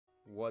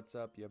What's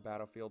up, you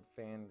Battlefield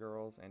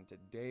fangirls? And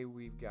today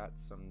we've got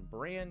some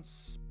brand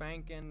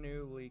spanking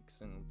new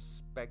leaks and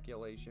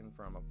speculation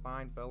from a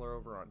fine fella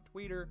over on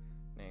Twitter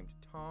named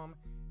Tom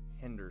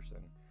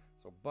Henderson.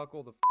 So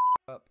buckle the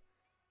up,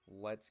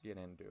 let's get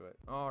into it.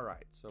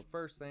 Alright, so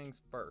first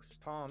things first.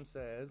 Tom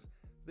says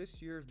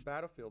this year's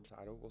Battlefield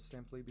title will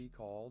simply be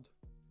called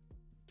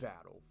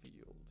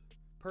Battlefield.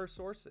 Per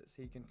sources,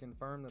 he can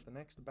confirm that the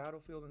next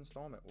Battlefield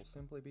installment will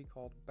simply be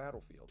called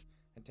Battlefield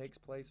and takes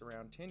place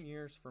around 10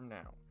 years from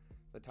now.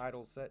 The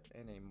title is set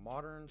in a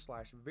modern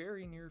 /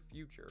 very near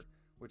future,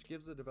 which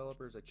gives the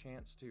developers a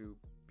chance to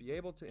be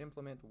able to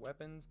implement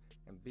weapons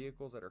and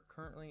vehicles that are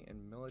currently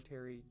in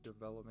military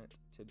development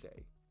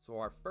today. So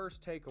our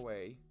first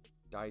takeaway,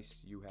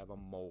 Dice, you have a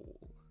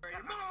mole.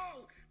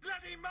 Mole!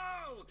 Bloody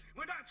mole!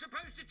 We're not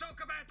supposed to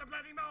talk about the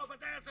bloody mole, but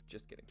there's a...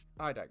 Just kidding.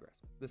 I digress.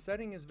 The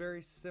setting is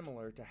very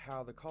similar to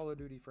how the Call of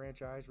Duty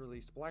franchise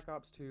released Black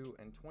Ops 2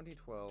 in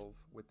 2012,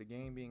 with the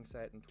game being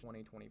set in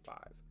 2025,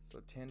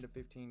 so 10 to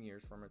 15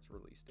 years from its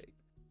release date.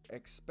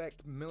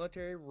 Expect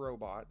military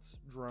robots,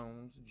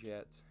 drones,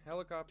 jets,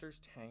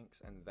 helicopters,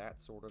 tanks, and that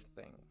sort of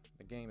thing.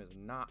 The game is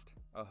not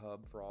a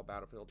hub for all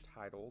Battlefield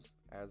titles,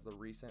 as the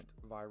recent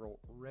viral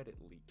Reddit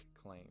leak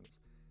claims.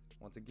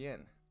 Once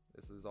again,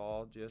 this is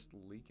all just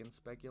leak and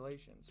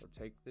speculation, so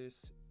take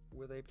this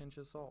with a pinch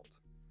of salt.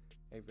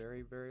 A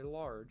very, very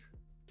large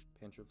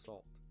pinch of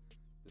salt.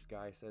 This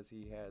guy says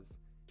he has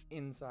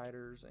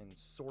insiders and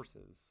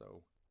sources,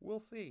 so we'll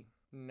see.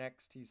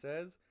 Next, he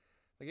says,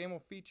 the game will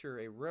feature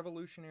a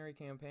revolutionary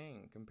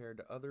campaign compared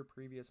to other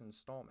previous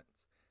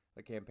installments.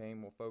 The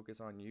campaign will focus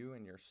on you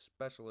and your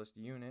specialist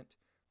unit,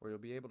 where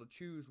you'll be able to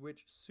choose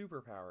which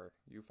superpower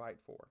you fight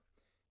for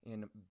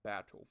in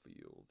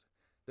Battlefield.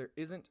 There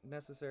isn't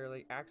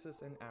necessarily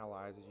Axis and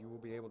allies, as you will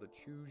be able to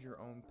choose your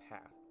own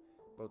path.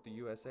 Both the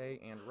USA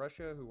and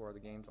Russia, who are the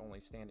game's only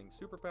standing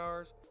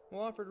superpowers,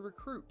 will offer to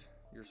recruit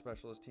your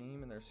specialist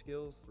team and their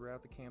skills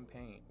throughout the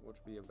campaign, which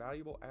will be a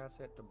valuable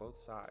asset to both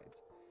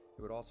sides.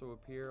 It would also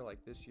appear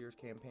like this year's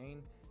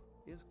campaign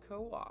is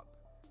co-op,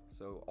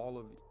 so all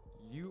of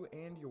you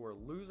and your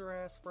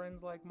loser-ass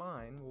friends like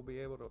mine will be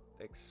able to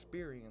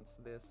experience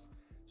this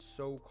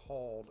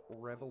so-called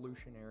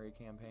revolutionary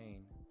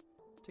campaign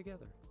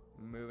together.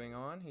 Moving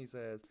on, he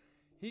says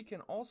he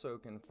can also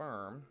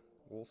confirm,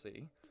 we'll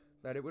see,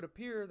 that it would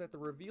appear that the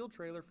reveal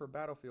trailer for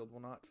Battlefield will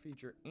not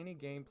feature any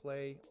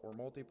gameplay or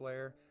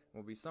multiplayer and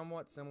will be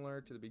somewhat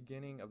similar to the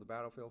beginning of the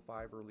Battlefield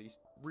 5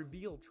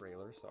 reveal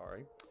trailer,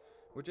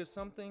 which is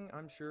something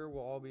I'm sure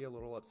we'll all be a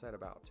little upset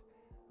about.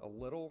 A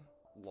little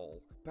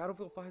lull.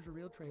 Battlefield 5's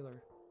reveal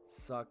trailer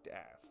sucked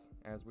ass,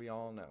 as we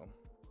all know.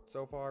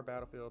 So far,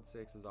 Battlefield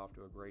 6 is off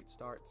to a great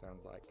start,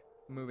 sounds like.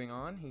 Moving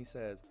on, he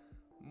says,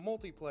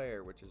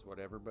 multiplayer, which is what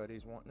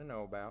everybody's wanting to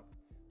know about,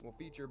 will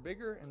feature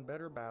bigger and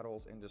better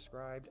battles and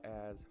described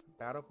as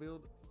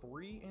Battlefield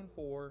 3 and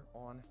 4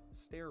 on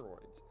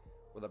steroids,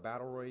 with a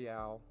battle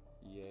royale,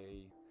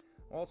 yay,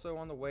 also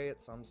on the way at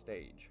some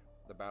stage.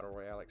 The Battle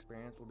Royale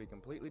experience will be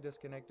completely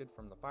disconnected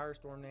from the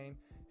Firestorm name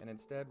and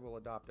instead will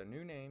adopt a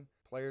new name.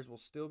 Players will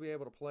still be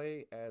able to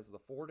play as the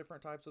 4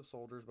 different types of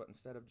soldiers, but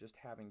instead of just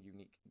having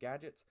unique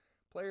gadgets,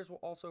 players will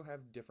also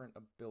have different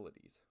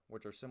abilities,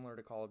 which are similar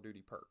to Call of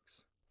Duty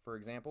perks. For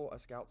example, a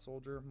scout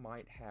soldier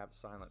might have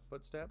silent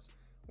footsteps,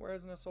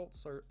 whereas an assault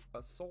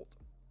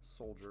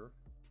soldier,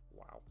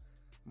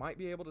 might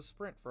be able to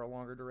sprint for a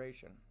longer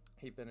duration.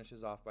 He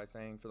finishes off by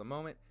saying, for the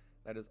moment,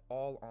 that is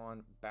all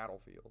on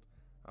Battlefield.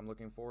 I'm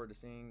looking forward to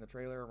seeing the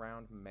trailer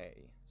around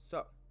May.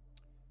 So,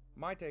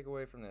 my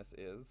takeaway from this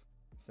is,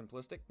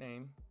 simplistic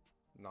name,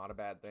 not a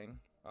bad thing.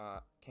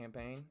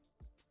 Campaign,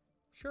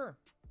 sure.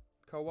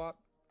 Co-op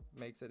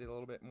makes it a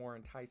little bit more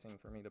enticing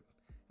for me to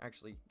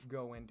actually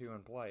go into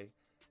and play.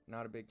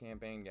 Not a big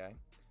campaign guy.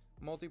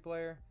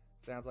 Multiplayer,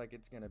 sounds like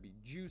it's going to be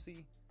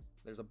juicy.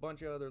 There's a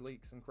bunch of other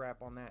leaks and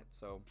crap on that,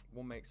 so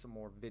we'll make some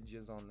more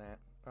vidges on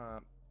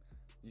that.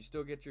 You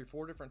still get your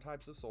 4 different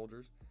types of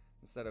soldiers.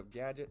 Instead of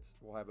gadgets,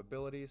 we'll have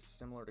abilities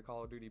similar to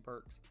Call of Duty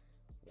perks.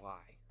 Why?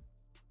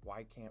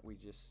 Why can't we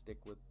just stick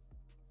with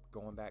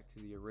going back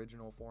to the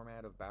original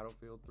format of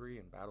Battlefield 3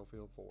 and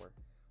Battlefield 4?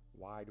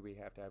 Why do we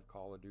have to have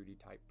Call of Duty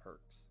type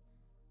perks?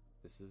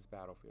 This is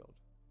Battlefield,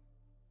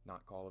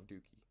 not Call of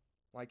Duty.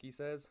 Like he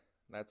says,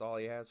 that's all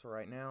he has for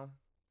right now.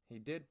 He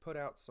did put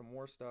out some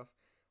more stuff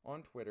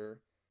on Twitter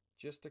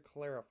just to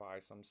clarify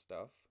some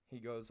stuff. He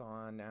goes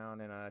on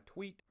down in a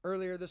tweet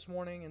earlier this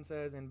morning and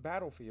says, in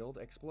Battlefield,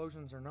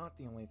 explosions are not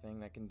the only thing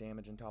that can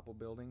damage and topple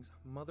buildings.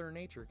 Mother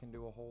Nature can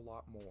do a whole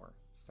lot more.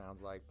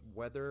 Sounds like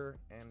weather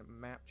and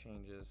map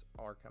changes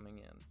are coming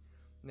in.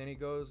 And then he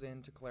goes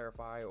in to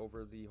clarify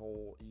over the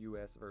whole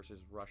US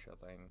versus Russia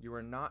thing. You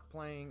are not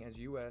playing as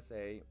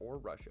USA or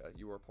Russia.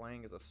 You are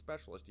playing as a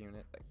specialist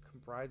unit that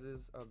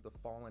comprises of the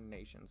fallen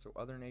nations, so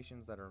other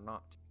nations that are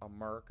not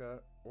America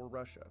or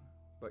Russia.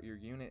 But your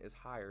unit is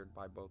hired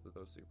by both of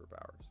those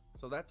superpowers.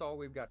 So that's all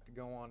we've got to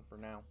go on for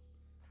now.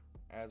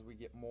 As we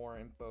get more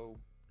info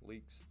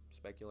leaks,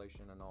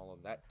 speculation, and all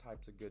of that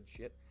types of good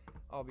shit.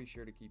 I'll be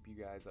sure to keep you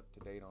guys up to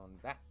date on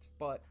that.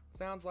 But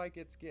sounds like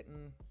it's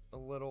getting a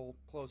little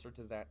closer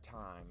to that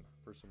time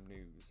for some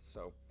news,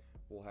 so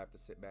we'll have to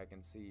sit back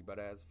and see. But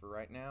as for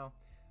right now,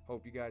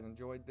 hope you guys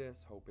enjoyed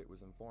this. Hope it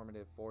was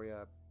informative for you.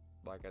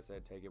 Like I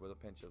said, take it with a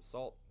pinch of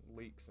salt.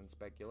 Leaks and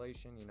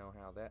speculation, you know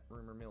how that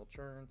rumor mill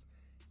churns.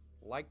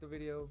 Like the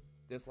video,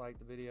 dislike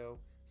the video,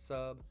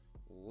 sub,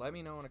 let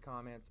me know in the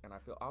comments, and I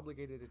feel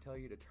obligated to tell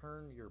you to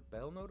turn your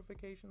bell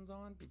notifications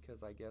on,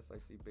 because I guess I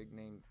see big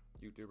name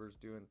YouTubers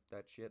doing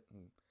that shit,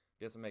 and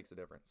guess it makes a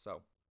difference.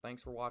 So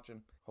thanks for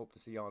watching. Hope to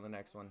see you on the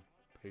next one.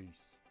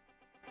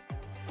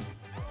 Peace.